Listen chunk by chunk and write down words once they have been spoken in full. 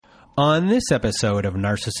On this episode of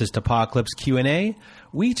Narcissist Apocalypse Q&A,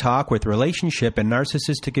 we talk with relationship and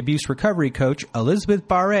narcissistic abuse recovery coach Elizabeth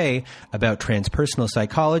Barre about transpersonal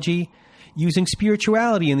psychology, using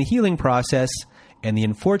spirituality in the healing process, and the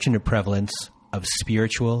unfortunate prevalence of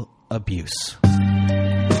spiritual abuse.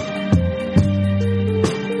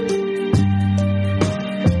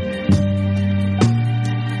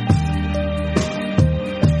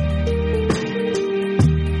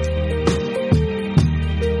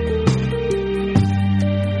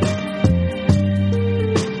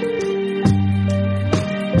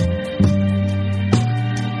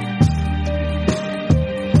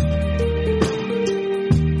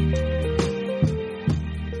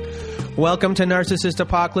 Welcome to Narcissist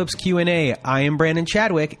Apocalypse Q&A. I am Brandon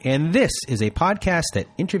Chadwick, and this is a podcast that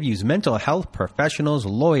interviews mental health professionals,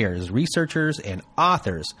 lawyers, researchers, and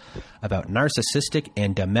authors about narcissistic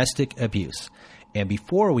and domestic abuse. And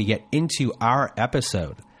before we get into our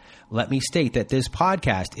episode, let me state that this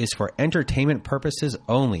podcast is for entertainment purposes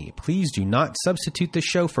only. Please do not substitute the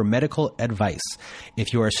show for medical advice.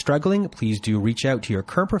 If you are struggling, please do reach out to your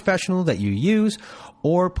current professional that you use,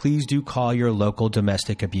 or please do call your local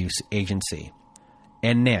domestic abuse agency.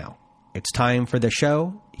 And now, it's time for the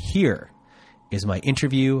show. Here is my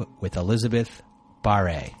interview with Elizabeth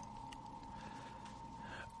Barre.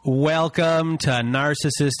 Welcome to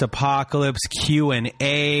Narcissist Apocalypse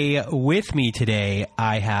Q&A. With me today,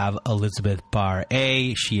 I have Elizabeth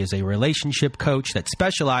Barre. She is a relationship coach that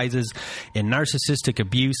specializes in narcissistic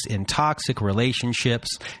abuse in toxic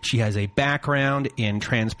relationships. She has a background in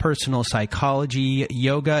transpersonal psychology,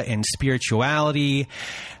 yoga, and spirituality.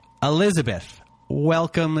 Elizabeth,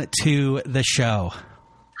 welcome to the show.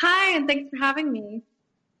 Hi, and thanks for having me.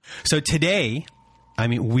 So today,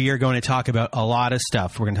 we are going to talk about a lot of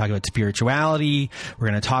stuff. We're going to talk about spirituality. We're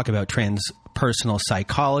going to talk about transpersonal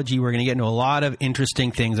psychology. We're going to get into a lot of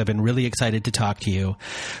interesting things. I've been really excited to talk to you.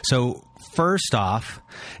 So first off,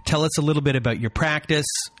 tell us a little bit about your practice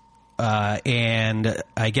and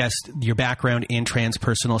I guess your background in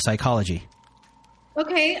transpersonal psychology.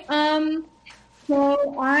 Okay.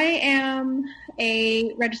 So I am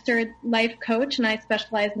a registered life coach, and I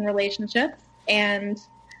specialize in relationships. And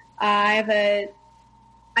I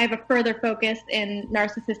have a further focus in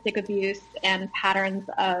narcissistic abuse and patterns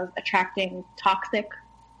of attracting toxic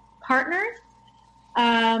partners.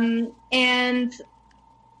 And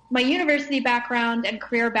my university background and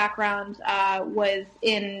career background was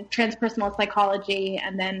in transpersonal psychology.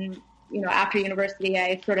 And then, after university,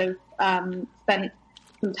 I sort of spent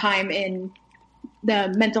some time in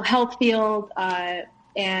the mental health field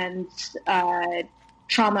and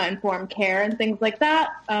trauma-informed care and things like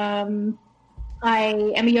that.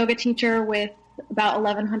 I am a yoga teacher with about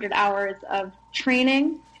 1,100 hours of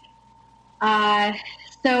training.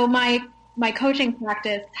 So my coaching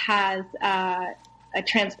practice has a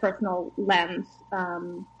transpersonal lens,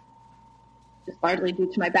 just largely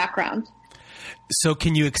due to my background. So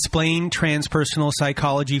can you explain transpersonal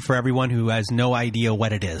psychology for everyone who has no idea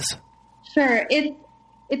what it is? Sure.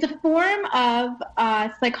 It's a form of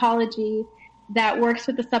psychology that works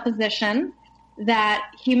with the supposition that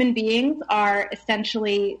human beings are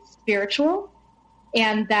essentially spiritual,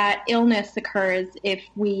 and that illness occurs if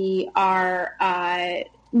we are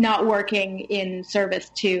not working in service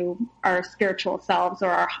to our spiritual selves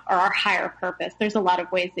or our higher purpose. There's a lot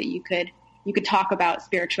of ways that you could talk about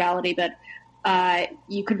spirituality, but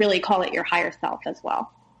you could really call it your higher self as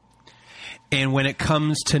well. And when it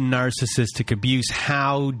comes to narcissistic abuse,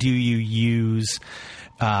 how do you use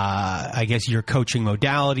your coaching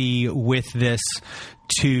modality with this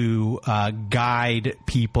to guide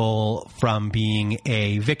people from being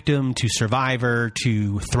a victim to survivor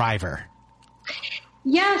to thriver?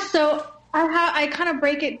 Yeah, so I kind of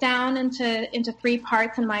break it down into three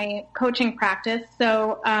parts in my coaching practice.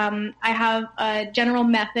 So I have a general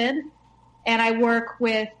method, and I work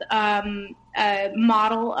with a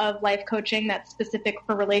model of life coaching that's specific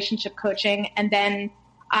for relationship coaching, and then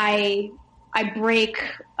I break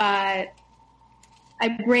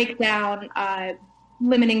down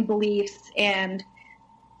limiting beliefs and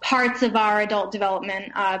parts of our adult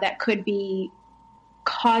development that could be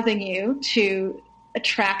causing you to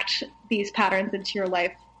attract these patterns into your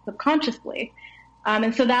life subconsciously.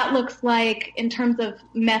 And so that looks like, in terms of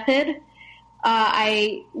method,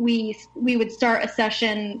 we would start a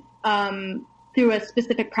session through a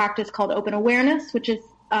specific practice called open awareness, which is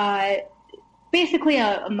basically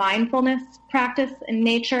a mindfulness practice in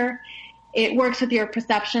nature. It works with your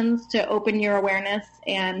perceptions to open your awareness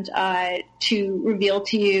and to reveal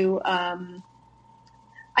to you,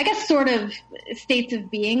 sort of states of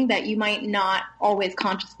being that you might not always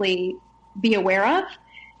consciously be aware of.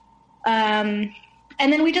 And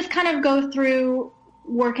then we just kind of go through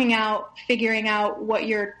figuring out what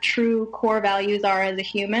your true core values are as a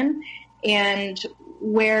human, and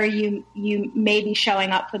where you may be showing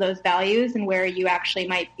up for those values, and where you actually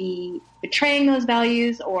might be betraying those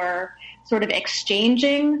values or sort of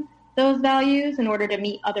exchanging those values in order to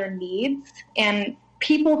meet other needs. And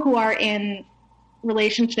people who are in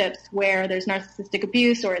relationships where there's narcissistic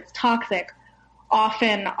abuse or it's toxic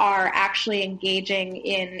often are actually engaging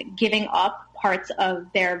in giving up parts of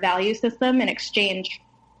their value system in exchange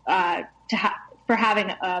for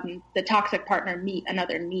having the toxic partner meet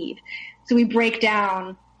another need. So we break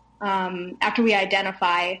down, after we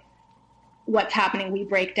identify what's happening, we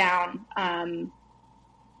break down,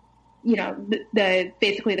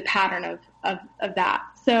 basically the pattern of that.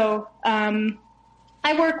 So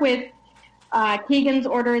I work with Kegan's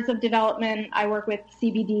orders of development. I work with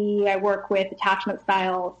CBD. I work with attachment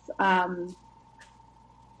styles, and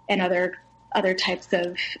other types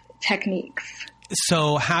of techniques.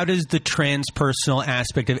 So how does the transpersonal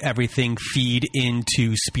aspect of everything feed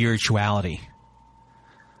into spirituality?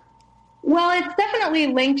 Well, it's definitely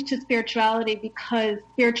linked to spirituality, because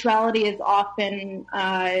spirituality is often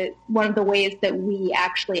one of the ways that we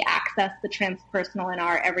actually access the transpersonal in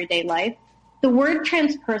our everyday life. The word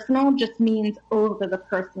transpersonal just means over the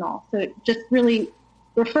personal. So it just really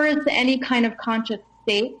refers to any kind of conscious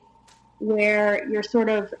state where you're sort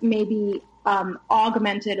of maybe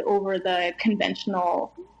augmented over the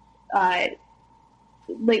conventional, let's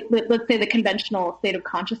say the conventional state of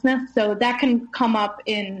consciousness. So that can come up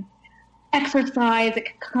in exercise.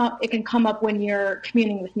 It can come up when you're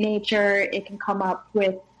communing with nature. It can come up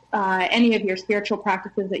with any of your spiritual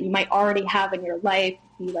practices that you might already have in your life.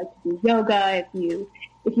 If you like to do yoga,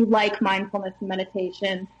 if you like mindfulness and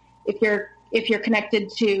meditation, if you're connected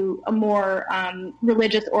to a more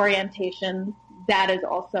religious orientation, that is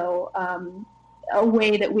also a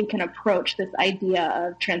way that we can approach this idea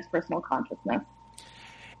of transpersonal consciousness.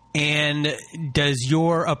 And does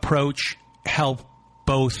your approach help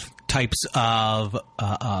both types of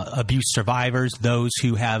abuse survivors, those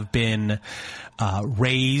who have been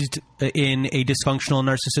raised in a dysfunctional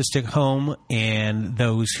narcissistic home, and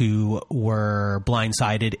those who were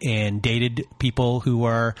blindsided and dated people who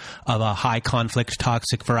were of a high conflict,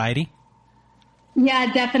 toxic variety?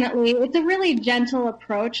 Yeah, definitely. It's a really gentle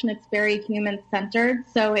approach, and it's very human-centered.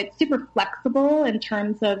 So it's super flexible in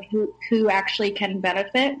terms of who actually can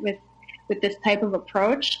benefit with this type of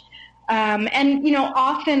approach. And,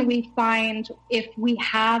 often we find if we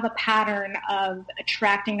have a pattern of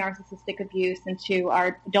attracting narcissistic abuse into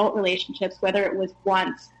our adult relationships, whether it was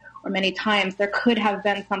once or many times, there could have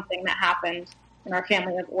been something that happened in our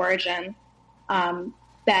family of origin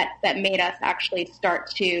that made us actually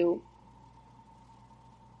start to,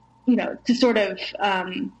 to sort of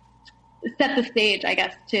set the stage, I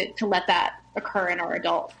guess, to let that occur in our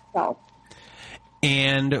adult self.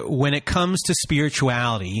 And when it comes to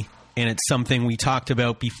spirituality, and it's something we talked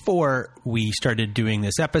about before we started doing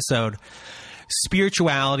this episode,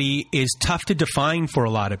 spirituality is tough to define for a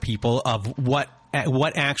lot of people of what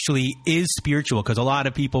actually is spiritual. Because a lot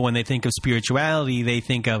of people, when they think of spirituality, they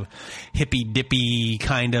think of hippy-dippy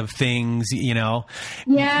kind of things, Yeah.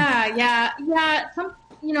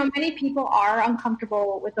 Many people are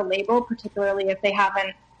uncomfortable with the label, particularly if they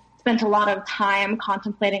haven't spent a lot of time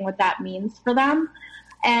contemplating what that means for them.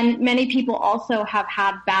 And many people also have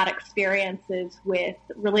had bad experiences with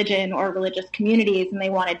religion or religious communities, and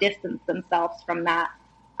they want to distance themselves from that.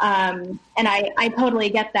 And I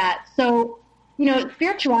totally get that. So,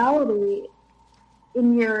 spirituality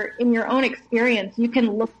in your own experience, you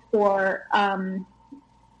can look for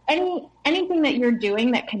anything that you're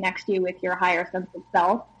doing that connects you with your higher sense of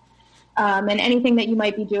self, and anything that you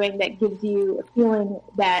might be doing that gives you a feeling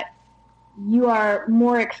that you are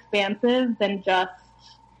more expansive than just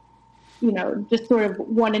sort of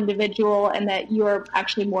one individual, and that you're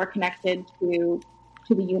actually more connected to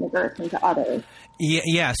the universe and to others.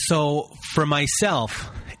 Yeah. So for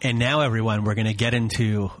myself, and now everyone, we're going to get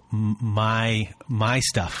into my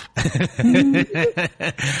stuff.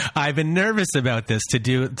 I've been nervous about this to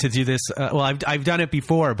do this. I've done it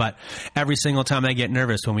before, but every single time I get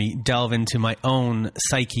nervous when we delve into my own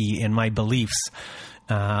psyche and my beliefs.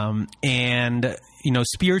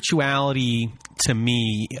 Spirituality to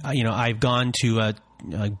me, I've gone to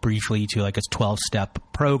briefly to like a 12-step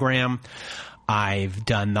program. I've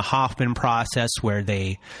done the Hoffman process where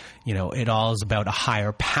they, it all is about a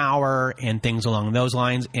higher power and things along those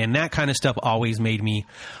lines. And that kind of stuff always made me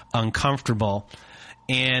uncomfortable.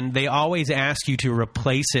 And they always ask you to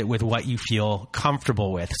replace it with what you feel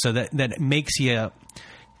comfortable with. So that makes you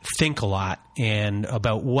think a lot and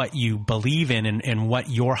about what you believe in and what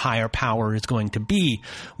your higher power is going to be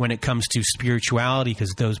when it comes to spirituality,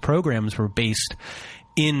 because those programs were based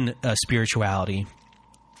in spirituality.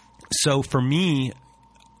 So for me,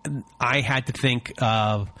 I had to think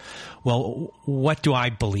of, well, what do I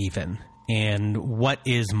believe in? And what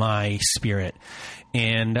is my spirit?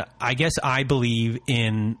 And I guess I believe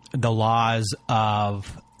in the laws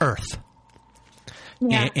of Earth.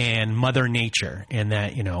 Yeah. And Mother Nature, and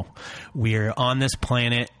that, we're on this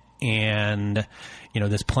planet, and,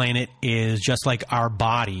 this planet is just like our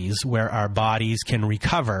bodies, where our bodies can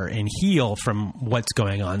recover and heal from what's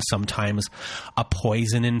going on. Sometimes a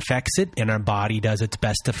poison infects it, and our body does its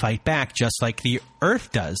best to fight back, just like the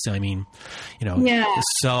Earth does. I mean,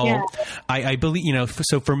 So I believe,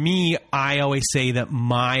 so for me, I always say that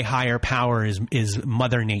my higher power is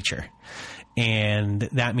Mother Nature. And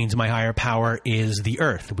that means my higher power is the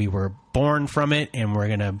Earth. We were born from it, and we're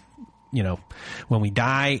going to, when we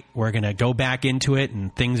die, we're going to go back into it,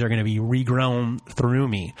 and things are going to be regrown through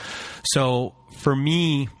me. So for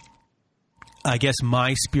me, I guess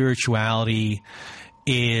my spirituality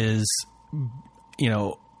is,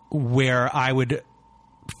 where I would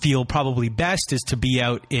feel probably best is to be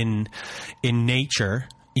out in nature,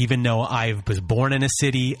 even though I was born in a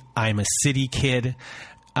city. I'm a city kid.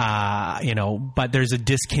 But there's a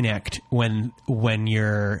disconnect when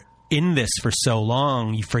you're in this for so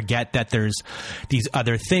long. You forget that there's these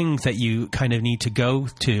other things that you kind of need to go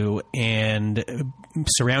to and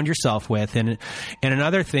surround yourself with. And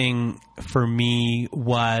another thing for me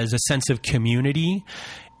was a sense of community.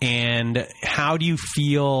 And how do you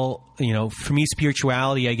feel, for me,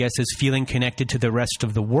 spirituality, I guess, is feeling connected to the rest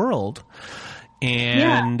of the world.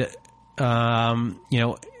 And,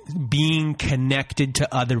 being connected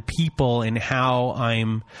to other people, and how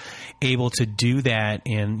I'm able to do that.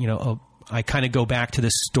 And, I kind of go back to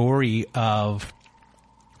the story of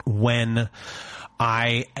when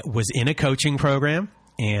I was in a coaching program,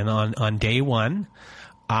 and on day one,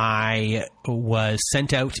 I was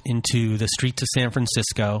sent out into the streets of San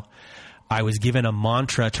Francisco. I was given a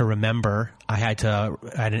mantra to remember. I had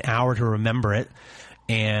an hour to remember it,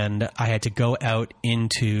 and I had to go out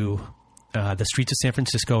into the streets of San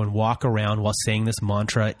Francisco and walk around while saying this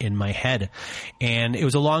mantra in my head. And it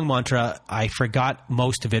was a long mantra. I forgot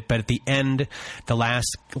most of it, but at the end, the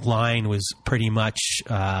last line was pretty much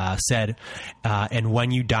said, and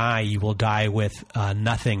when you die, you will die with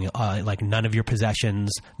nothing, like none of your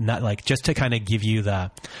possessions, not like, just to kind of give you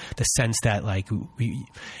the sense that like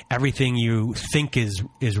everything you think is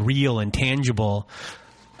real and tangible,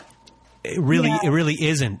 it really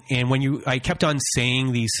isn't. And I kept on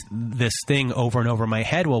saying this thing over and over in my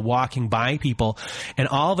head while walking by people, and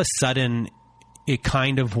all of a sudden it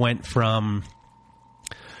kind of went from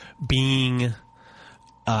being,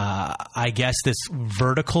 I guess, this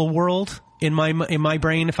vertical world in my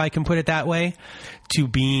brain, if I can put it that way, to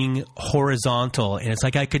being horizontal. And it's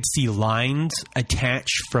like I could see lines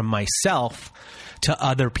attached from myself to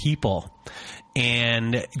other people,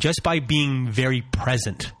 and just by being very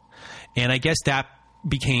present. And I guess that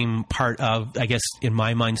became part of, I guess, in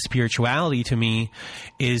my mind, spirituality to me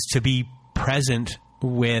is to be present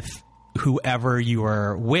with whoever you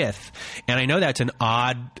are with. And I know that's an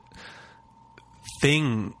odd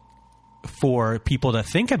thing for people to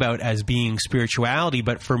think about as being spirituality,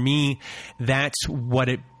 but for me, that's what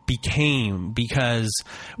it became, because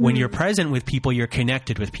when you're present with people, you're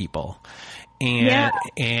connected with people.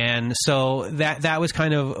 And so that was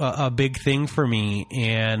kind of a big thing for me.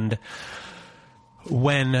 And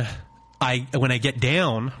when I get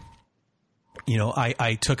down,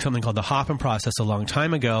 I took something called the Hoffman process a long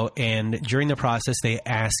time ago. And during the process, they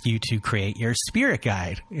ask you to create your spirit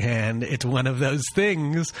guide. And it's one of those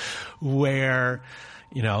things where,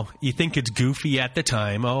 you think it's goofy at the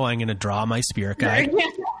time. Oh, I'm going to draw my spirit guide.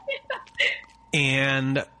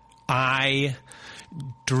 And I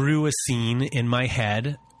drew a scene in my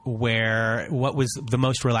head where what was the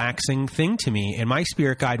most relaxing thing to me, and my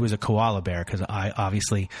spirit guide was a koala bear, because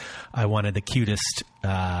I wanted the cutest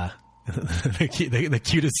the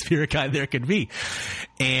cutest spirit guide there could be.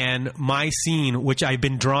 And my scene, which I've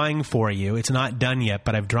been drawing for you, it's not done yet,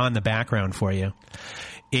 but I've drawn the background for you,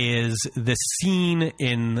 is the scene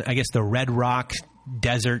in, I guess, the Red Rock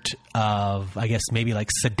desert of, I guess, maybe like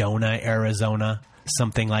Sedona, Arizona,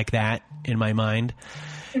 something like that in my mind.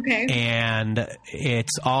 Okay. And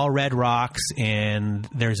it's all red rocks, and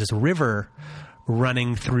there's this river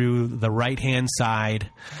running through the right-hand side,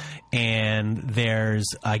 and there's,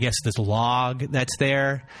 I guess, this log that's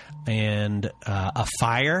there, and a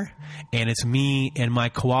fire, and it's me and my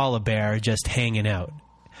koala bear just hanging out.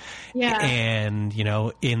 Yeah. And,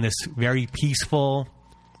 in this very peaceful,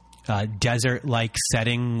 desert-like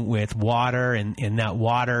setting with water, and in that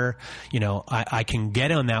water, I can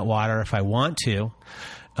get on that water if I want to.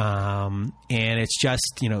 And it's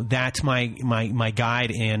just, that's my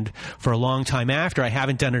guide. And for a long time after, I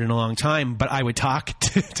haven't done it in a long time, but I would talk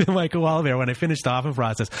to Michael Oliver when I finished the Hoffman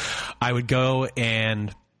process. I would go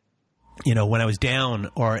and, when I was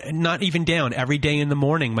down, or not even down, every day in the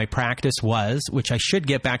morning, my practice was, which I should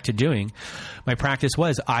get back to doing, my practice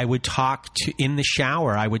was I would talk in the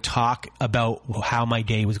shower, I would talk about how my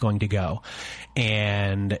day was going to go,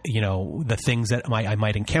 and, the things that I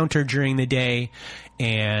might encounter during the day.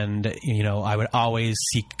 And, I would always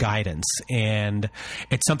seek guidance, and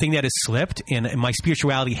it's something that has slipped, and my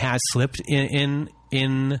spirituality has slipped in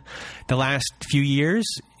the last few years,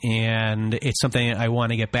 and it's something I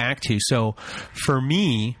want to get back to. So for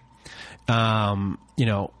me, I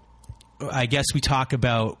guess we talk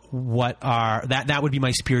about that would be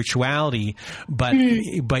my spirituality, but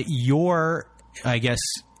your, I guess,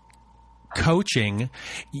 coaching,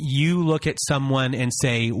 you look at someone and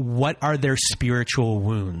say, what are their spiritual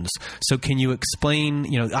wounds? So can you explain,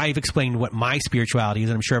 I've explained what my spirituality is,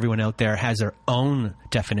 and I'm sure everyone out there has their own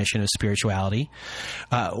definition of spirituality.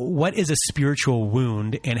 What is a spiritual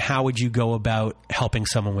wound, and how would you go about helping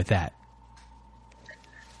someone with that?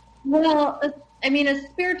 Well, a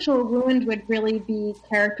spiritual wound would really be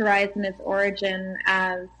characterized in its origin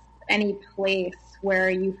as any place where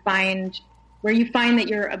you find that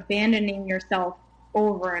you're abandoning yourself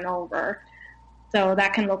over and over. So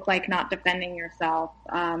that can look like not defending yourself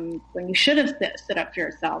when you should have stood up for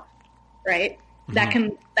yourself, right? Mm-hmm.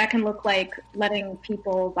 That can look like letting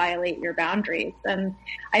people violate your boundaries. And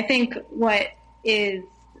I think what is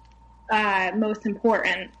most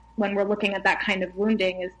important when we're looking at that kind of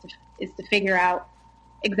wounding is to figure out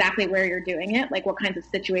exactly where you're doing it, like what kinds of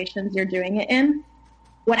situations you're doing it in,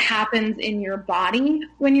 what happens in your body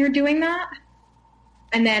when you're doing that.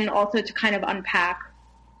 And then also to kind of unpack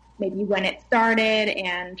maybe when it started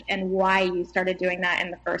and why you started doing that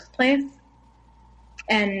in the first place.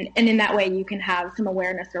 And in that way you can have some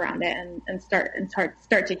awareness around it and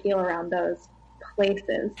start to heal around those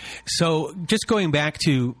places. So just going back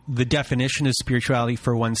to the definition of spirituality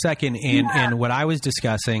for 1 second, and what I was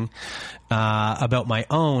discussing about my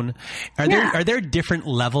own, are there different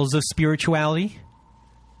levels of spirituality?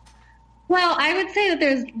 Well, I would say that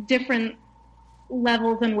there's different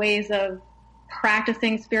levels and ways of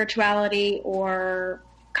practicing spirituality or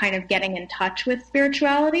kind of getting in touch with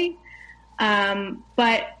spirituality.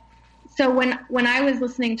 But so when I was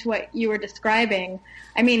listening to what you were describing,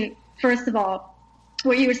 first of all,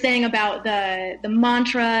 what you were saying about the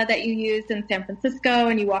mantra that you used in San Francisco,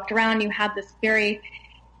 and you walked around, you had this very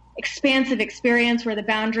expansive experience where the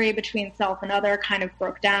boundary between self and other kind of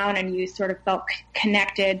broke down, and you sort of felt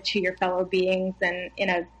connected to your fellow beings and in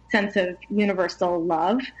a sense of universal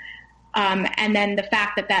love. And then the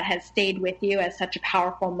fact that has stayed with you as such a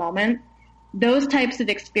powerful moment. Those types of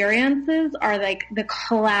experiences are like the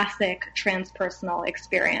classic transpersonal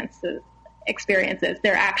experiences.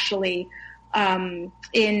 They're actually,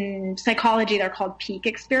 in psychology, they're called peak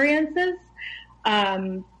experiences.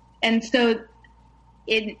 And so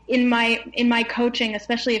in my coaching,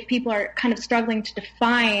 especially if people are kind of struggling to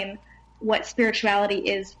define what spirituality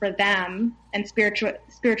is for them and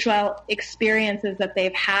spiritual experiences that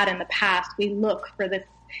they've had in the past, we look for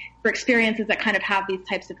experiences that kind of have these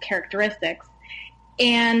types of characteristics.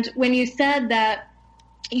 And when you said that,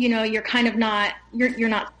 you're kind of you're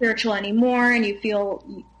not spiritual anymore, and you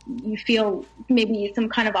feel maybe some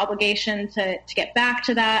kind of obligation to get back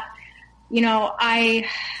to that, I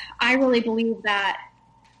really believe that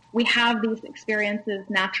we have these experiences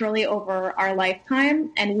naturally over our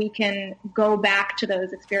lifetime, and we can go back to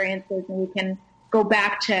those experiences, and we can go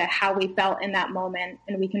back to how we felt in that moment,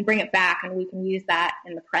 and we can bring it back, and we can use that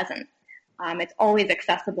in the present. It's always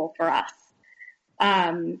accessible for us.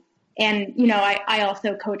 And, I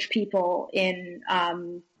also coach people in,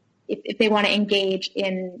 if they want to engage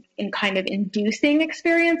in kind of inducing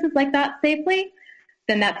experiences like that safely,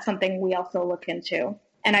 then that's something we also look into.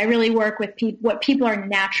 And I really work with what people are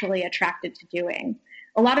naturally attracted to doing.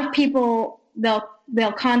 A lot of people,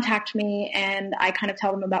 they'll contact me, and I kind of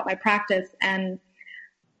tell them about my practice, and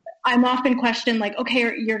I'm often questioned like,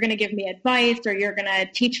 okay, you're going to give me advice, or you're going to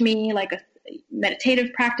teach me like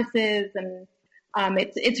meditative practices. And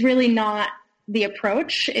it's really not the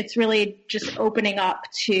approach. It's really just opening up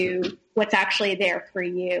to what's actually there for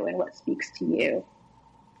you and what speaks to you.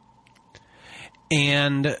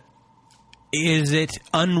 And is it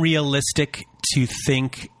unrealistic to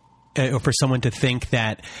think or for someone to think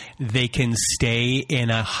that they can stay in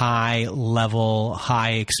a high level,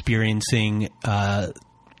 high experiencing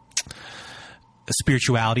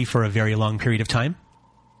spirituality for a very long period of time?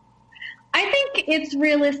 I think it's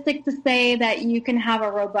realistic to say that you can have a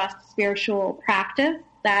robust spiritual practice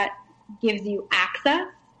that gives you access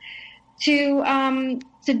to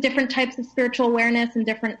different types of spiritual awareness and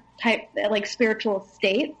different like spiritual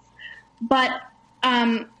states. But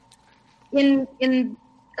in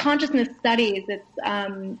consciousness studies,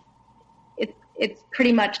 it's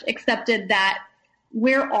pretty much accepted that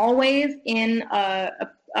we're always in a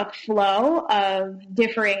flow of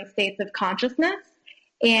differing states of consciousness.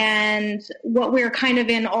 And what we're kind of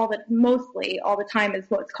in mostly all the time is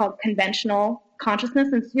what's called conventional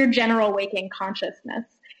consciousness. And it's your general waking consciousness.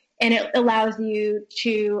 And it allows you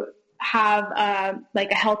to have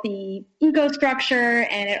like a healthy ego structure,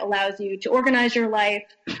 and it allows you to organize your life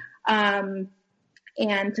and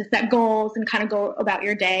to set goals and kind of go about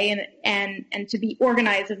your day and to be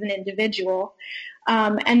organized as an individual.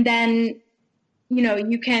 And then,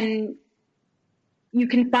 you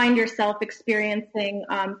can find yourself experiencing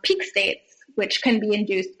peak states, which can be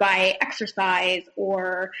induced by exercise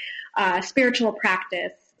or spiritual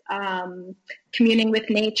practice, communing with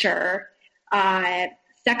nature,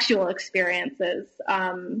 sexual experiences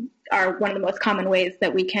are one of the most common ways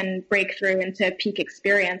that we can break through into peak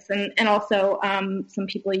experience. And also some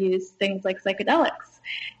people use things like psychedelics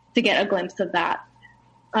to get a glimpse of that.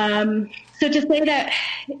 So to say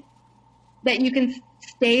that you can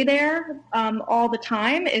stay there all the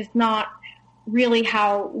time is not really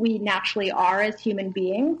how we naturally are as human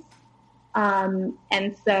beings.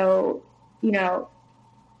 And so,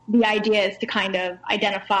 the idea is to kind of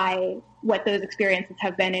identify what those experiences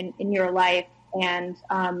have been in your life, and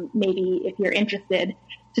maybe if you're interested,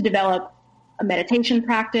 to develop a meditation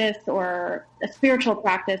practice or a spiritual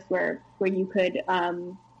practice where you could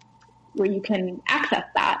where you can access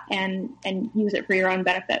that and use it for your own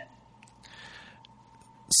benefit.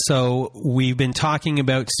 So we've been talking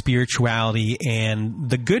about spirituality and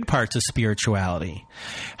the good parts of spirituality.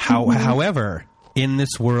 However, in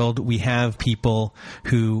this world, we have people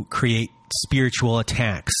who create spiritual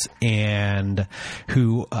attacks and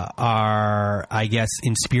who are, I guess,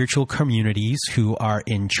 in spiritual communities who are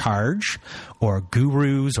in charge or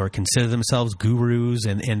gurus or consider themselves gurus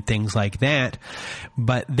and things like that.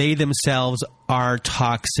 But they themselves are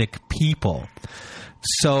toxic people.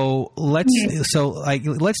 So let's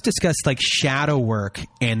discuss like shadow work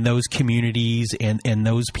and those communities and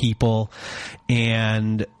those people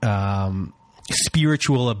and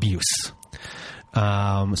spiritual abuse.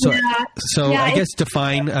 I guess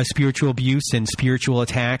define spiritual abuse and spiritual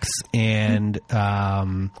attacks and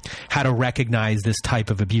how to recognize this type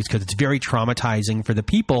of abuse, because it's very traumatizing for the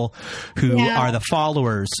people who are the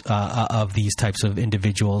followers of these types of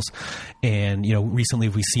individuals. And, recently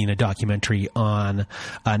we've seen a documentary on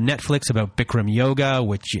Netflix about Bikram yoga,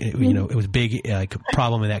 which, it was a big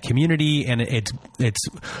problem in that community, and it's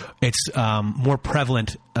more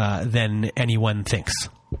prevalent than anyone thinks.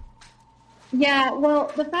 Yeah,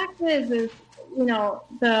 well, the fact is,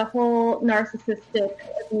 the whole narcissistic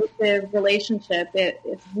abusive relationship,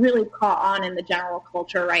 it's really caught on in the general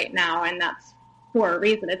culture right now, and that's for a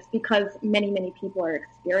reason. It's because many, many people are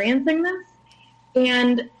experiencing this.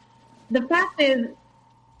 And the fact is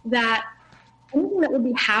that anything that would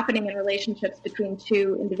be happening in relationships between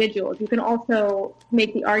two individuals, you can also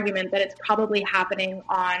make the argument that it's probably happening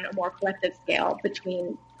on a more collective scale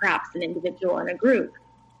between perhaps an individual and a group.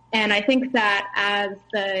 And I think that as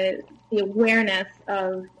the awareness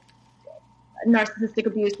of narcissistic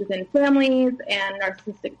abuse within families and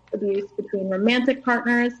narcissistic abuse between romantic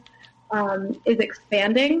partners is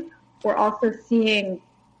expanding, we're also seeing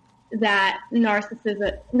that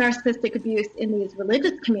narcissistic abuse in these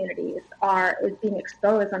religious communities is being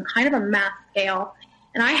exposed on kind of a mass scale.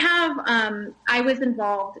 And I was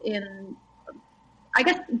involved in, I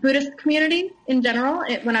guess, Buddhist community in general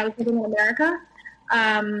when I was living in America.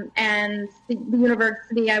 And the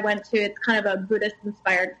university I went to, it's kind of a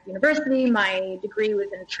Buddhist-inspired university. My degree was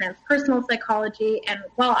in transpersonal psychology. And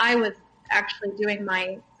while I was actually doing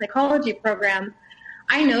my psychology program,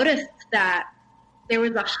 I noticed that there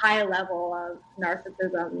was a high level of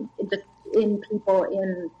narcissism just in people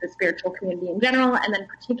in the spiritual community in general, and then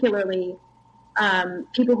particularly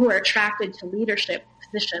people who are attracted to leadership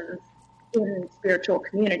positions in the spiritual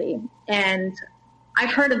community. And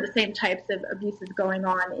I've heard of the same types of abuses going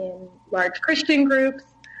on in large Christian groups.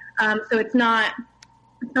 So it's not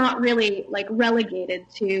really like relegated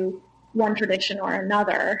to one tradition or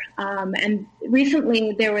another. And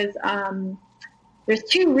recently there was there's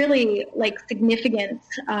two really like significant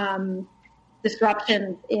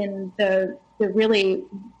disruptions in the really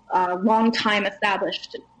long time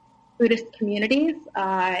established Buddhist communities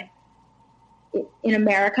in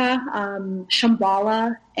America,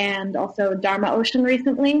 Shambhala and also Dharma Ocean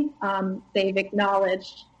recently. They've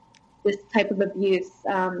acknowledged this type of abuse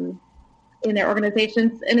in their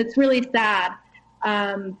organizations, and it's really sad.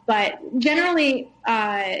 But generally,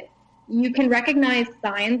 you can recognize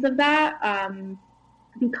signs of that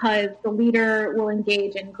because the leader will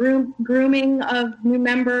engage in grooming of new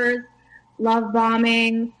members, love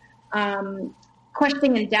bombing.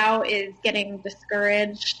 Questioning and doubt is getting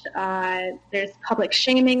discouraged. There's public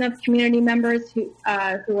shaming of community members who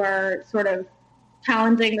are sort of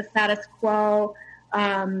challenging the status quo.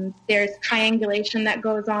 There's triangulation that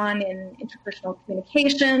goes on in interpersonal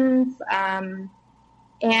communications.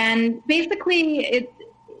 And basically,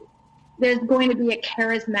 there's going to be a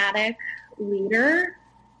charismatic leader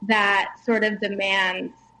that sort of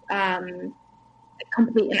demands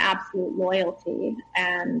complete and absolute loyalty.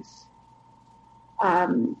 And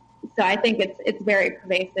so I think it's very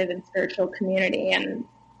pervasive in spiritual community, and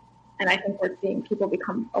I think we're seeing people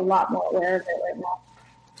become a lot more aware of it right now.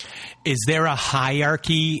 Is there a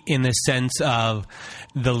hierarchy in the sense of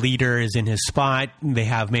the leader is in his spot, they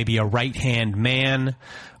have maybe a right-hand man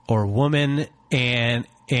or woman, and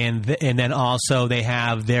then also they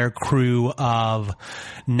have their crew of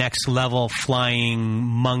next level flying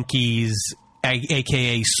monkeys,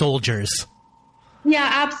 aka soldiers? Yeah,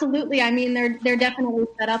 absolutely. I mean, they're definitely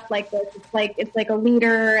set up like this. It's like a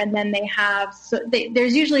leader, and then they have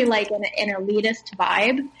there's usually like an elitist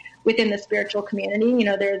vibe within the spiritual community. You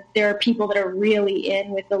know, there are people that are really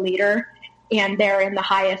in with the leader, and they're in the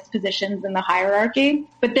highest positions in the hierarchy.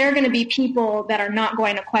 But there are going to be people that are not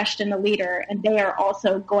going to question the leader, and they are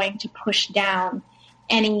also going to push down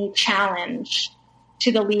any challenge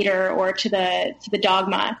to the leader or to the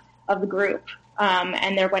dogma of the group.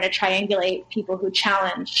 And they're going to triangulate people who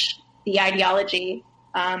challenge the ideology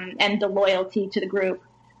and the loyalty to the group.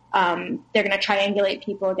 They're going to triangulate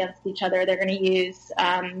people against each other. They're going to use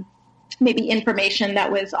maybe information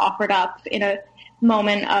that was offered up in a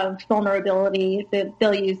moment of vulnerability.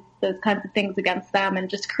 They'll use those kinds of things against them and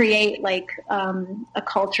just create like a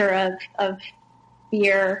culture of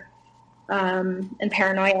fear and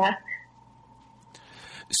paranoia.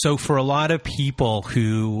 So for a lot of people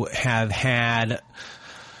who have had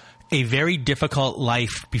a very difficult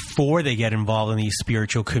life before they get involved in these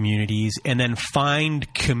spiritual communities and then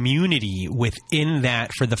find community within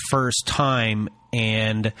that for the first time,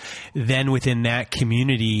 and then within that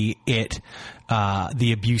community,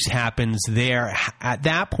 the abuse happens there. At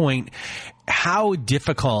that point, how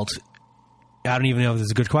difficult, I don't even know if this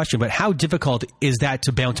is a good question, but how difficult is that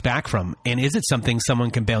to bounce back from? And is it something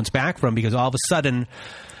someone can bounce back from? Because all of a sudden,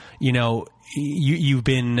 you know, you've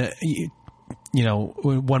been, at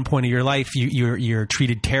one point of your life, you're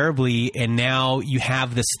treated terribly, and now you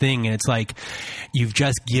have this thing, and it's like you've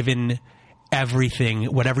just given everything,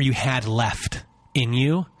 whatever you had left in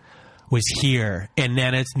you was here, and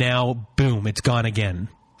then it's now, boom, it's gone again.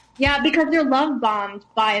 Yeah, because you're love bombed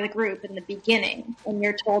by the group in the beginning, and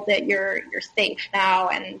you're told that you're safe now,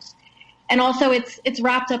 and also it's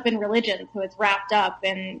wrapped up in religion, so it's wrapped up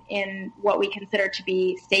in what we consider to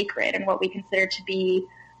be sacred and what we consider to be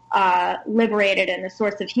liberated and a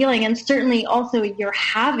source of healing. And certainly also you're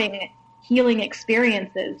having healing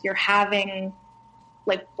experiences. You're having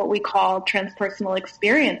like what we call transpersonal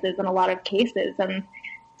experiences in a lot of cases. And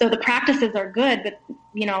so the practices are good, but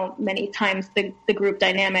many times the group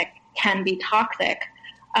dynamic can be toxic.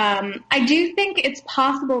 I do think it's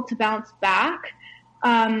possible to bounce back.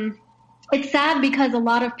 It's sad because a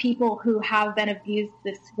lot of people who have been abused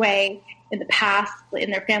this way in the past, in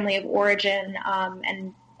their family of origin,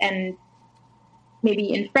 and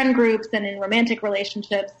maybe in friend groups and in romantic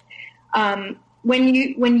relationships,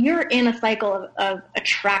 when you're in a cycle of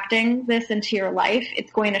attracting this into your life,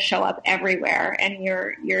 it's going to show up everywhere, and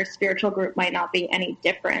your spiritual group might not be any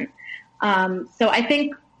different. So I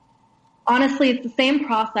think, honestly, it's the same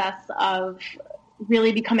process of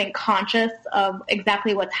really becoming conscious of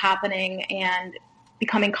exactly what's happening and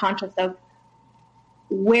becoming conscious of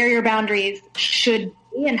where your boundaries should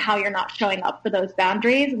be and how you're not showing up for those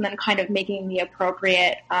boundaries, and then kind of making the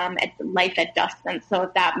appropriate life adjustments. So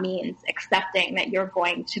if that means accepting that you're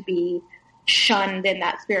going to be shunned in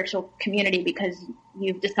that spiritual community because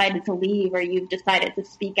you've decided to leave or you've decided to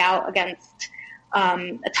speak out against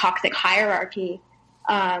a toxic hierarchy,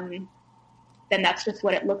 then that's just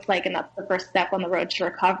what it looks like, and that's the first step on the road to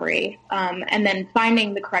recovery. And then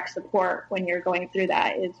finding the correct support when you're going through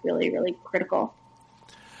that is really, really critical.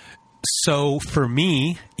 So for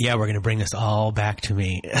me, we're going to bring this all back to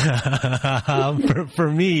me. For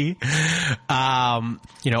me, my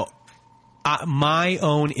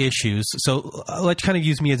own issues. So let's kind of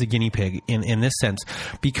use me as a guinea pig in this sense,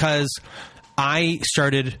 because I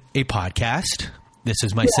started a podcast. This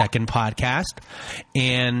is my second podcast,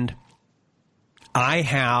 and I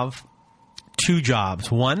have two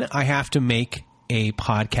jobs. One, I have to make a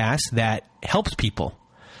podcast that helps people.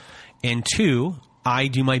 And two, I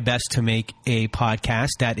do my best to make a podcast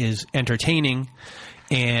that is entertaining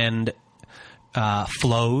and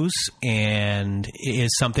flows and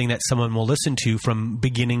is something that someone will listen to from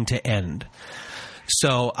beginning to end.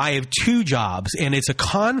 So I have two jobs, and it's a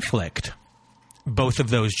conflict, both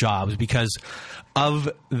of those jobs, because of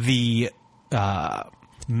the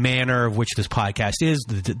manner of which this podcast is,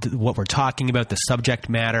 what we're talking about, the subject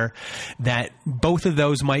matter, that both of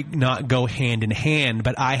those might not go hand in hand,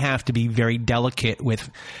 but I have to be very delicate with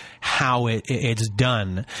how it's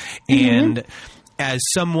done. Mm-hmm. And as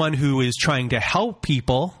someone who is trying to help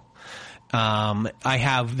people, I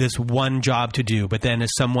have this one job to do, but then as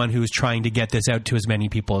someone who's trying to get this out to as many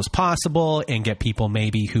people as possible and get people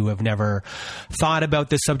maybe who have never thought about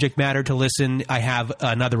this subject matter to listen, I have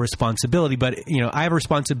another responsibility. But, I have a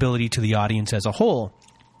responsibility to the audience as a whole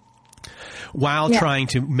while trying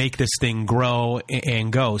to make this thing grow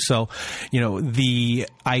and go. So, the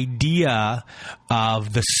idea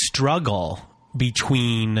of the struggle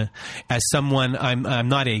between, as someone, I'm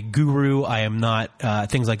not a guru, I am not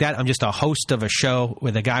things like that. I'm just a host of a show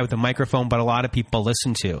with a guy with a microphone, but a lot of people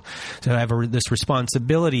listen to. So I have this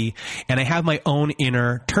responsibility, and I have my own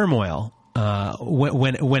inner turmoil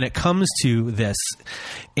when it comes to this.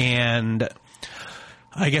 And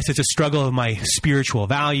I guess it's a struggle of my spiritual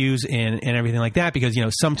values and everything like that, because,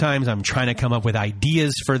 sometimes I'm trying to come up with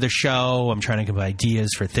ideas for the show. I'm trying to come up with ideas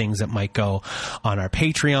for things that might go on our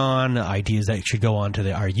Patreon, ideas that should go onto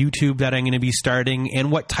our YouTube that I'm going to be starting,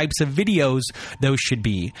 and what types of videos those should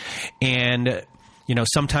be. And,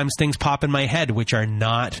 sometimes things pop in my head which are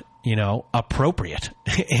not, appropriate.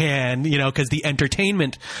 And, because the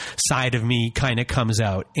entertainment side of me kind of comes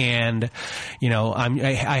out, and,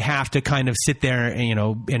 I have to kind of sit there,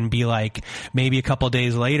 and be like, maybe a couple of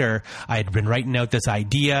days later, I'd been writing out this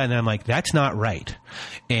idea, and I'm like, that's not right.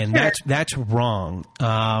 And that's wrong.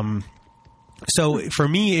 So for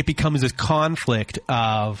me, it becomes this conflict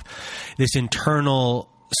of this internal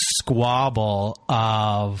squabble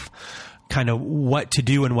of kind of what to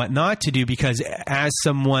do and what not to do, because as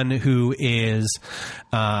someone who is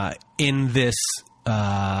in this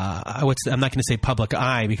I'm not going to say public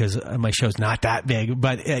eye, because my show's not that big,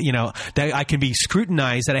 but that I can be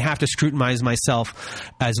scrutinized, that I have to scrutinize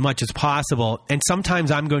myself as much as possible, and sometimes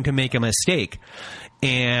I'm going to make a mistake,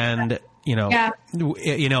 and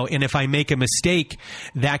and if I make a mistake,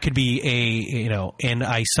 that could be and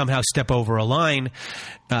I somehow step over a line,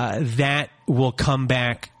 that will come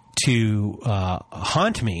back to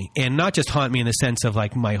haunt me, and not just haunt me in the sense of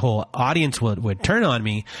like my whole audience would turn on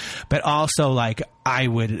me, but also like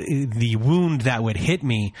the wound that would hit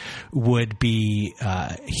me would be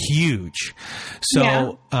huge.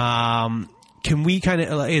 So can we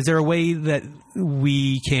is there a way that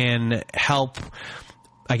we can help,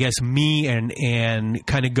 I guess, me and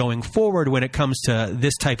kind of going forward when it comes to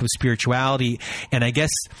this type of spirituality? And I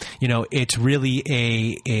guess, it's really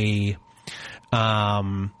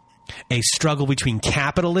a struggle between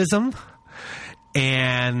capitalism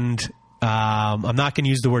and I'm not going to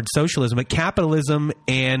use the word socialism, but capitalism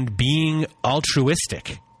and being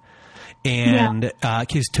altruistic. And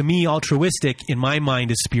because to me, altruistic in my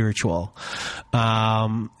mind is spiritual.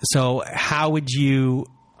 So how would you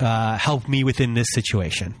help me within this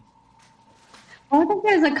situation? Well, I think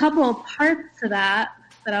there's a couple of parts to that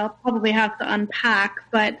I'll probably have to unpack.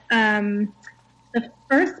 But the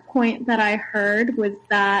first point that I heard was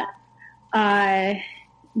that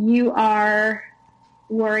you are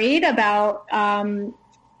worried about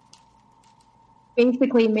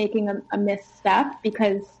basically making a misstep,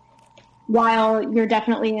 because while you're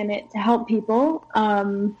definitely in it to help people,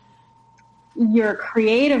 your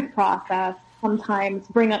creative process sometimes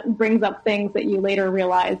brings up things that you later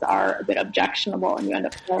realize are a bit objectionable, and you end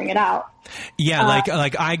up throwing it out. Yeah,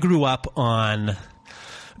 like I grew up on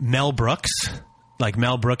Mel Brooks. Like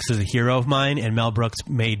Mel Brooks is a hero of mine, and Mel Brooks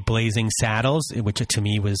made Blazing Saddles, which to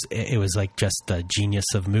me was like just the genius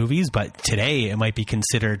of movies. But today it might be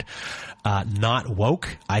considered not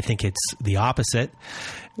woke. I think it's the opposite.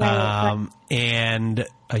 Right. And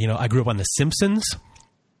I grew up on The Simpsons.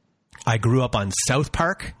 I grew up on South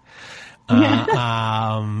Park. And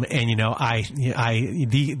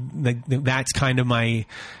that's kind of my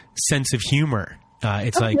sense of humor.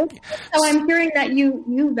 It's okay. like, so I'm hearing that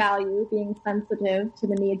you value being sensitive to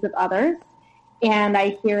the needs of others. And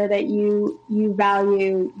I hear that you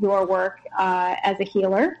value your work as a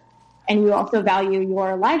healer, and you also value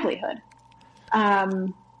your livelihood.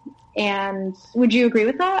 And would you agree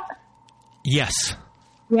with that? yes.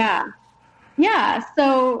 Yeah. Yeah.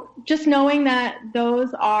 So just knowing that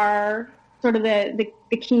those are sort of the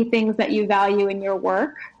key things that you value in your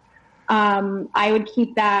work, I would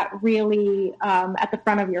keep that really at the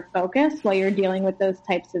front of your focus while you're dealing with those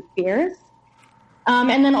types of fears.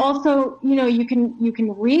 And then also, you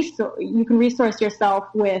can resource yourself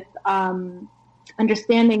with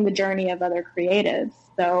understanding the journey of other creatives.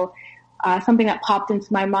 So something that popped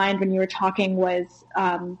into my mind when you were talking was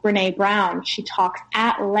Brene Brown. She talks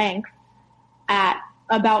at length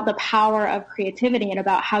about the power of creativity and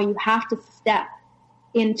about how you have to step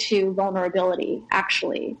into vulnerability,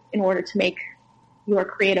 actually, in order to make your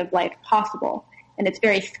creative life possible. And it's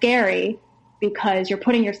very scary because you're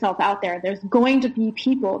putting yourself out there. There's going to be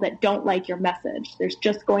people that don't like your message. There's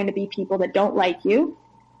just going to be people that don't like you.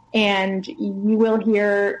 And you will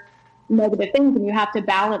hear negative things, and you have to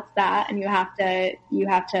balance that, and you have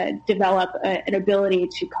to develop an ability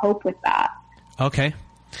to cope with that. Okay.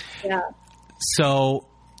 Yeah. So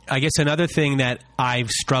I guess another thing that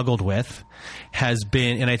I've struggled with has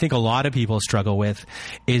been, and I think a lot of people struggle with,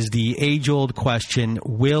 is the age-old question,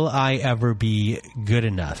 will I ever be good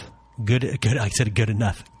enough? Good. I said good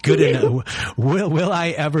enough. Good enough. Will I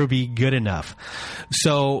ever be good enough?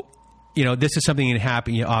 So, this is something that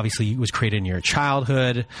happened, obviously it was created in your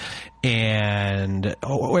childhood,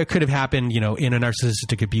 or it could have happened, in a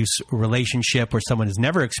narcissistic abuse relationship where someone has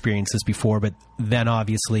never experienced this before, but then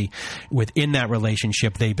obviously within that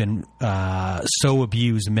relationship, they've been so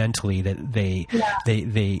abused mentally that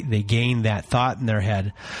they gain that thought in their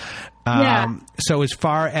head. So as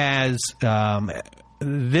far as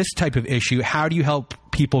this type of issue, how do you help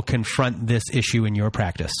people confront this issue in your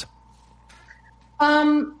practice?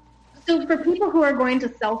 So for people who are going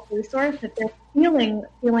to self-resource, if they're feeling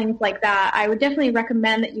feelings like that, I would definitely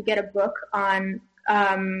recommend that you get a book on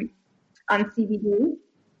CBD,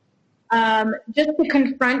 just to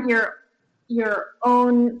confront your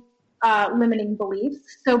own limiting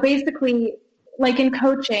beliefs. So basically, like in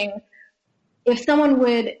coaching, if someone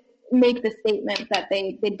would make the statement that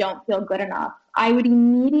they don't feel good enough, I would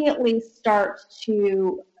immediately start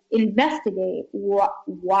to investigate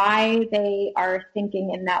why they are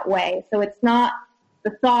thinking in that way. So it's not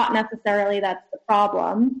the thought necessarily that's the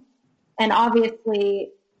problem. And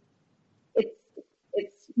obviously it's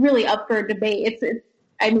really up for debate. Is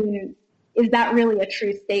that really a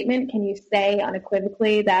true statement? Can you say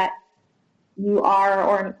unequivocally that you are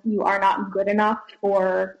or you are not good enough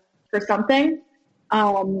for something?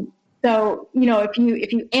 So, if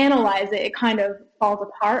you analyze it, it kind of falls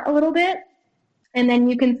apart a little bit. And then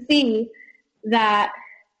you can see that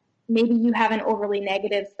maybe you have an overly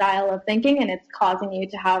negative style of thinking, and it's causing you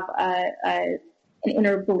to have an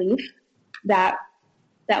inner belief that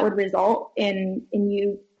would result in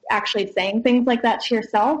you actually saying things like that to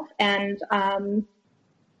yourself. And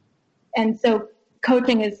so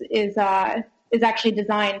coaching is actually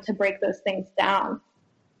designed to break those things down.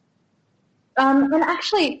 And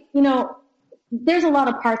actually, there's a lot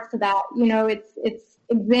of parts to that. It's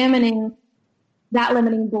examining that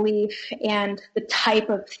limiting belief and the type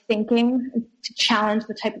of thinking, to challenge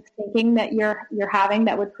the type of thinking that you're having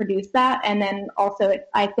that would produce that. And then also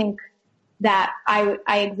I think that I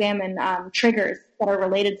examine triggers that are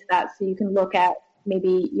related to that, so you can look at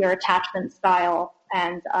maybe your attachment style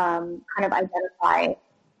and kind of identify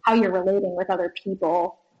how you're relating with other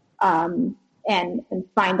people, and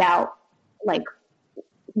find out, like,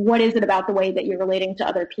 what is it about the way that you're relating to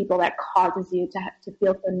other people that causes you to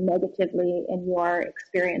feel so negatively in your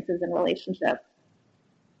experiences in relationships?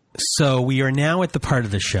 So we are now at the part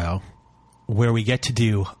of the show where we get to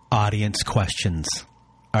do audience questions.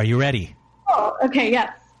 Are you ready? Oh, okay,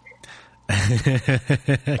 yes.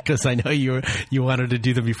 Because I know you wanted to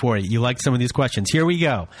do them before. You liked some of these questions. Here we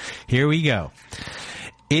go.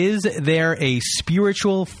 Is there a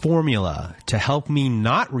spiritual formula to help me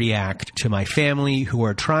not react to my family who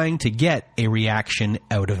are trying to get a reaction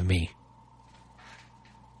out of me?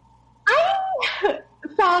 I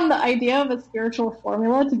found the idea of a spiritual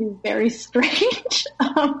formula to be very strange.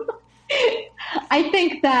 I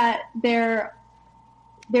think that there's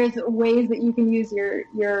ways that you can use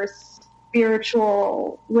your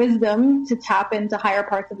spiritual wisdom to tap into higher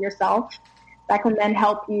parts of yourself that can then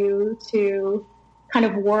help you to kind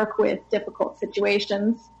of work with difficult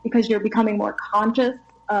situations, because you're becoming more conscious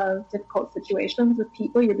of difficult situations with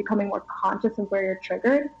people. You're becoming more conscious of where you're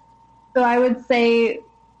triggered. So I would say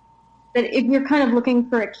that if you're kind of looking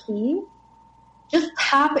for a key, just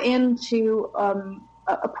tap into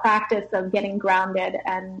a practice of getting grounded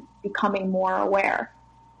and becoming more aware.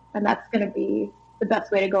 And that's going to be the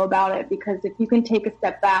best way to go about it, because if you can take a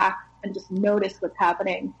step back and just notice what's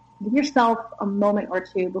happening, give yourself a moment or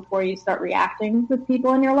two before you start reacting with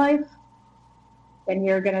people in your life, then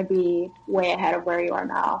you're going to be way ahead of where you are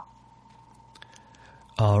now.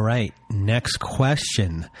 All right. Next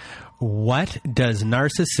question. What does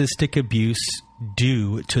narcissistic abuse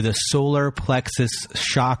do to the solar plexus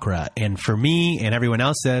chakra? And for me and everyone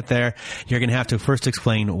else out there, you're going to have to first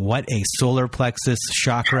explain what a solar plexus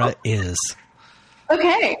chakra is.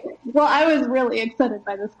 Okay. Well, I was really excited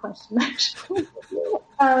by this question, actually.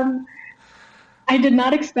 I did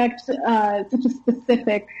not expect such a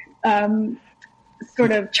specific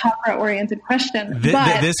sort of chakra-oriented question.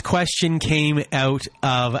 This question came out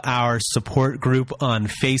of our support group on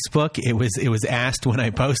Facebook. It was asked when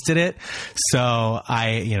I posted it. So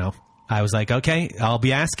I was like, okay, I'll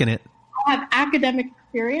be asking it. I have academic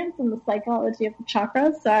experience in the psychology of the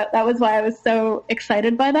chakras. So that was why I was so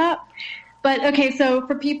excited by that. But okay, so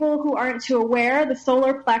for people who aren't too aware, the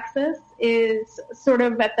solar plexus is sort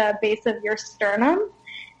of at the base of your sternum.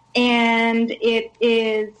 And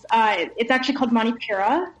it's actually called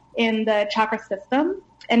Manipura in the chakra system.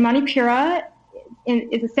 And Manipura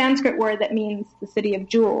is a Sanskrit word that means the city of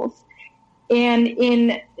jewels. And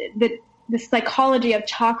in the psychology of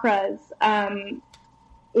chakras,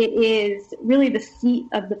 it is really the seat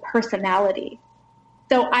of the personality.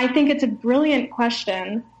 So I think it's a brilliant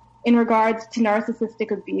question in regards to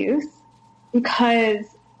narcissistic abuse, because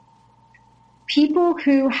people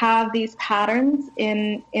who have these patterns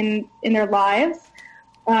in their lives,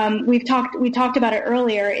 we talked about it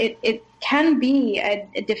earlier. It can be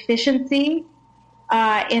a deficiency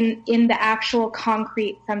in the actual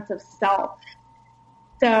concrete sense of self.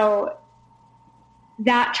 So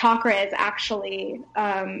that chakra is actually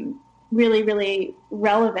really, really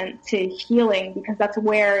relevant to healing, because that's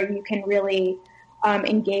where you can really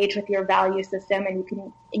engage with your value system, and you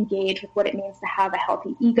can engage with what it means to have a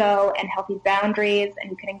healthy ego and healthy boundaries,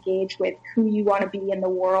 and you can engage with who you want to be in the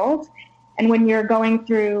world. And when you're going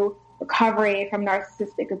through recovery from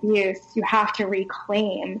narcissistic abuse, you have to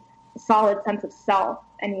reclaim a solid sense of self,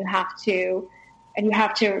 and you have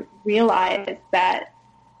to realize that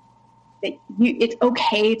it's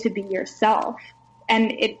okay to be yourself.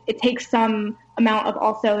 And it takes some amount of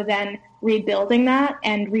also then rebuilding that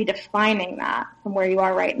and redefining that from where you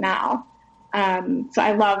are right now. So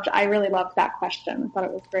I really loved that question. I thought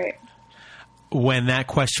it was great. When that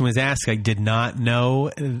question was asked, I did not know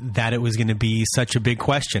that it was going to be such a big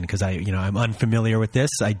question, because I'm unfamiliar with this.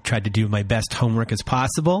 I tried to do my best homework as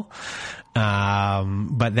possible.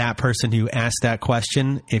 But that person who asked that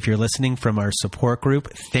question, if you're listening from our support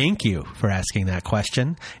group, thank you for asking that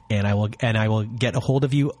question. And I will get a hold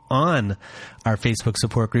of you on our Facebook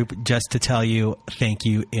support group just to tell you thank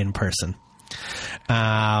you in person.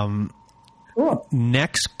 Cool.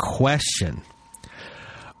 Next question.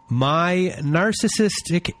 My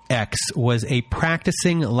narcissistic ex was a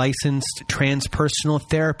practicing licensed transpersonal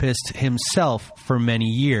therapist himself for many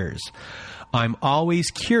years. I'm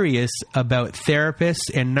always curious about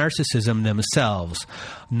therapists and narcissism themselves.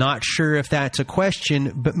 Not sure if that's a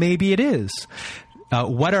question, but maybe it is.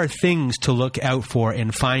 What are things to look out for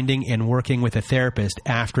in finding and working with a therapist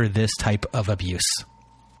after this type of abuse?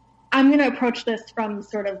 I'm going to approach this from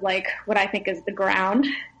sort of like what I think is the ground.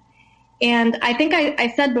 And I think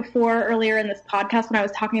I said before earlier in this podcast when I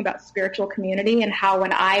was talking about spiritual community and how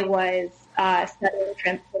when I was studying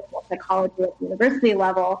transpersonal psychology at the university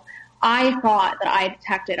level, I thought that I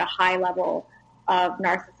detected a high level of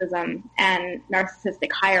narcissism and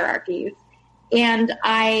narcissistic hierarchies. And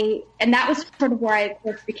that was sort of where I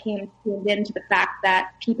first became tuned into the fact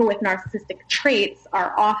that people with narcissistic traits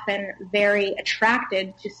are often very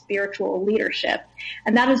attracted to spiritual leadership.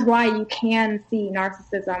 And that is why you can see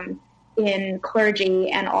narcissism in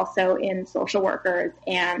clergy and also in social workers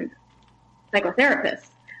and psychotherapists.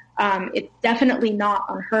 It's definitely not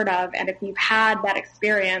unheard of. And if you've had that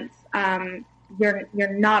experience, you're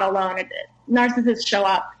not alone. Narcissists show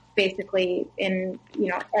up basically in,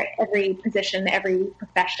 every position, every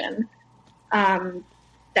profession,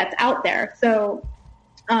 that's out there. So,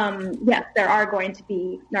 yes, there are going to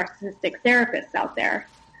be narcissistic therapists out there.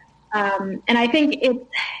 And I think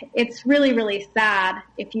it's really, really sad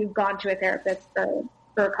if you've gone to a therapist for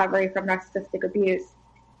recovery from narcissistic abuse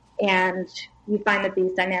and you find that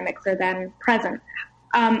these dynamics are then present.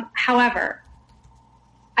 However,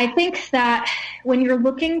 I think that when you're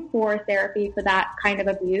looking for therapy for that kind of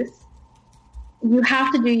abuse, you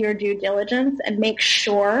have to do your due diligence and make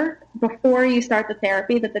sure before you start the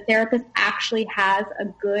therapy that the therapist actually has a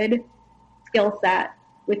good skill set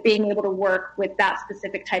with being able to work with that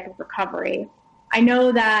specific type of recovery. I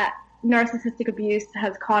know that narcissistic abuse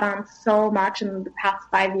has caught on so much in the past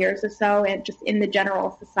 5 years or so, and just in the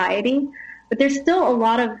general society, but there's still a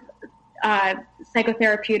lot of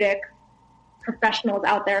psychotherapeutic professionals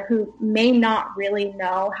out there who may not really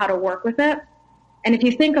know how to work with it. And if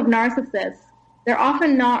you think of narcissists, they're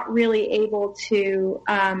often not really able to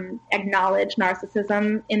acknowledge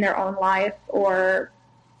narcissism in their own life or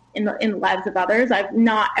in the lives of others. I've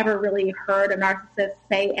not ever really heard a narcissist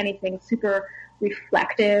say anything super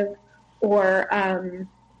reflective or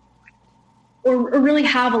really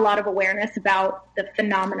have a lot of awareness about the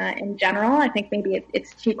phenomena in general. I think maybe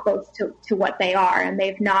it's too close to what they are, and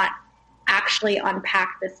they've not actually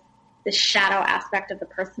unpacked this shadow aspect of the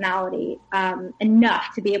personality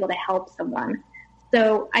enough to be able to help someone.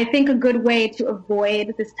 So I think a good way to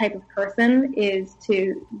avoid this type of person is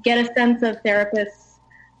to get a sense of therapists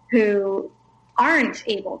who aren't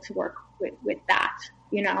able to work with that,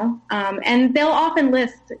 you know, and they'll often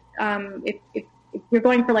list, if you're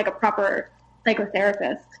going for like a proper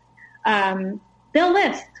psychotherapist, they'll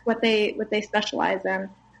list what they specialize in.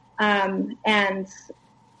 And,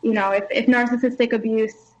 you know, if narcissistic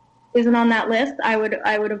abuse isn't on that list, I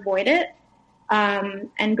would avoid it,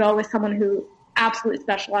 and go with someone who absolutely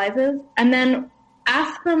specializes, and then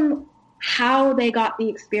ask them how they got the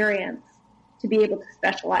experience to be able to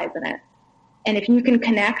specialize in it. And if you can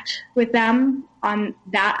connect with them on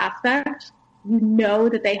that aspect, you know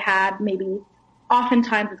that they had maybe,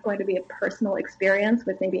 oftentimes it's going to be a personal experience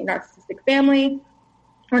with maybe a narcissistic family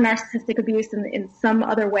or narcissistic abuse in some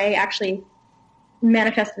other way actually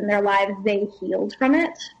manifested in their lives. They healed from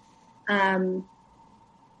it. I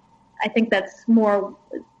think that's more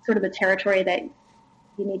sort of the territory that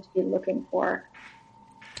you need to be looking for.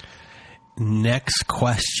 Next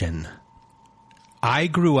question. I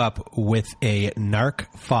grew up with a narc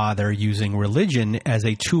father using religion as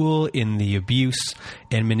a tool in the abuse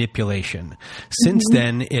and manipulation. Since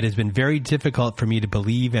then, it has been very difficult for me to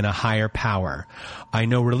believe in a higher power. I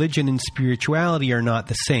know religion and spirituality are not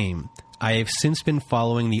the same. I have since been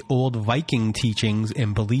following the old Viking teachings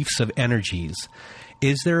and beliefs of energies.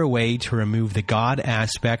 Is there a way to remove the God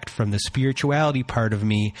aspect from the spirituality part of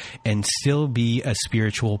me and still be a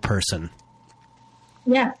spiritual person?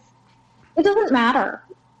 Yes. It doesn't matter.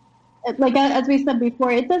 Like, as we said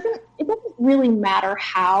before, it doesn't really matter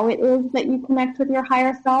how it is that you connect with your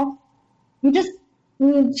higher self. You just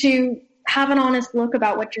need to have an honest look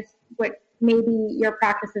about what maybe your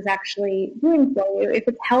practice is actually doing for you. If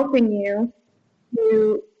it's helping you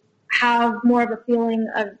to have more of a feeling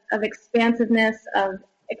of expansiveness, of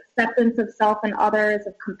acceptance of self and others,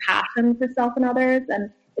 of compassion for self and others, and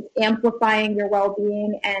it's amplifying your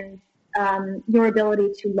well-being and your ability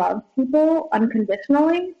to love people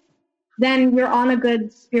unconditionally, then you're on a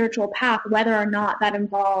good spiritual path, whether or not that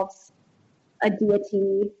involves a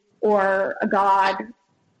deity or a god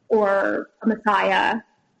or a messiah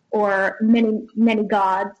or many, many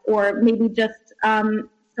gods, or maybe just some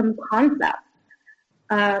concept.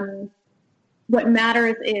 What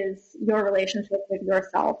matters is your relationship with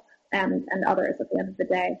yourself and others at the end of the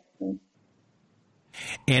day.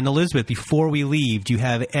 And Elizabeth, before we leave, do you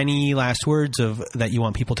have any last words that you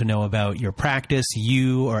want people to know about your practice,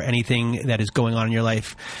 you, or anything that is going on in your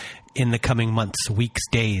life in the coming months, weeks,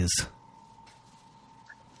 days?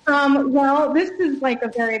 Well, this is like a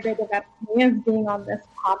very big event for me, as being on this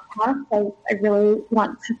podcast. I really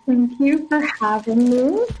want to thank you for having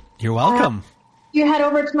me. You're welcome. You head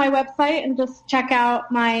over to my website and just check out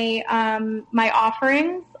my my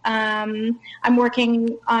offerings. I'm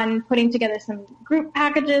working on putting together some group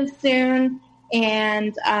packages soon,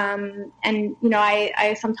 and you know,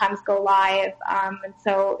 I sometimes go live, and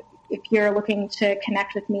so if you're looking to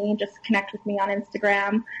connect with me, just connect with me on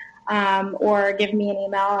Instagram, or give me an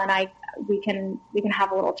email, and we can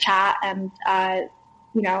have a little chat and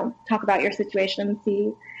you know, talk about your situation and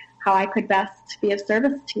see how I could best be of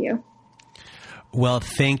service to you. Well,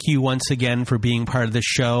 thank you once again for being part of the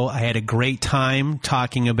show. I had a great time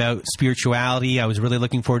talking about spirituality. I was really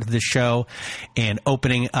looking forward to this show and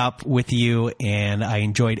opening up with you, and I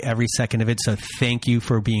enjoyed every second of it. So thank you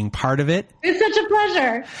for being part of it. It's such a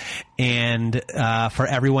pleasure. And for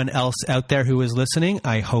everyone else out there who is listening,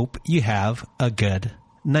 I hope you have a good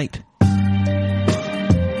night.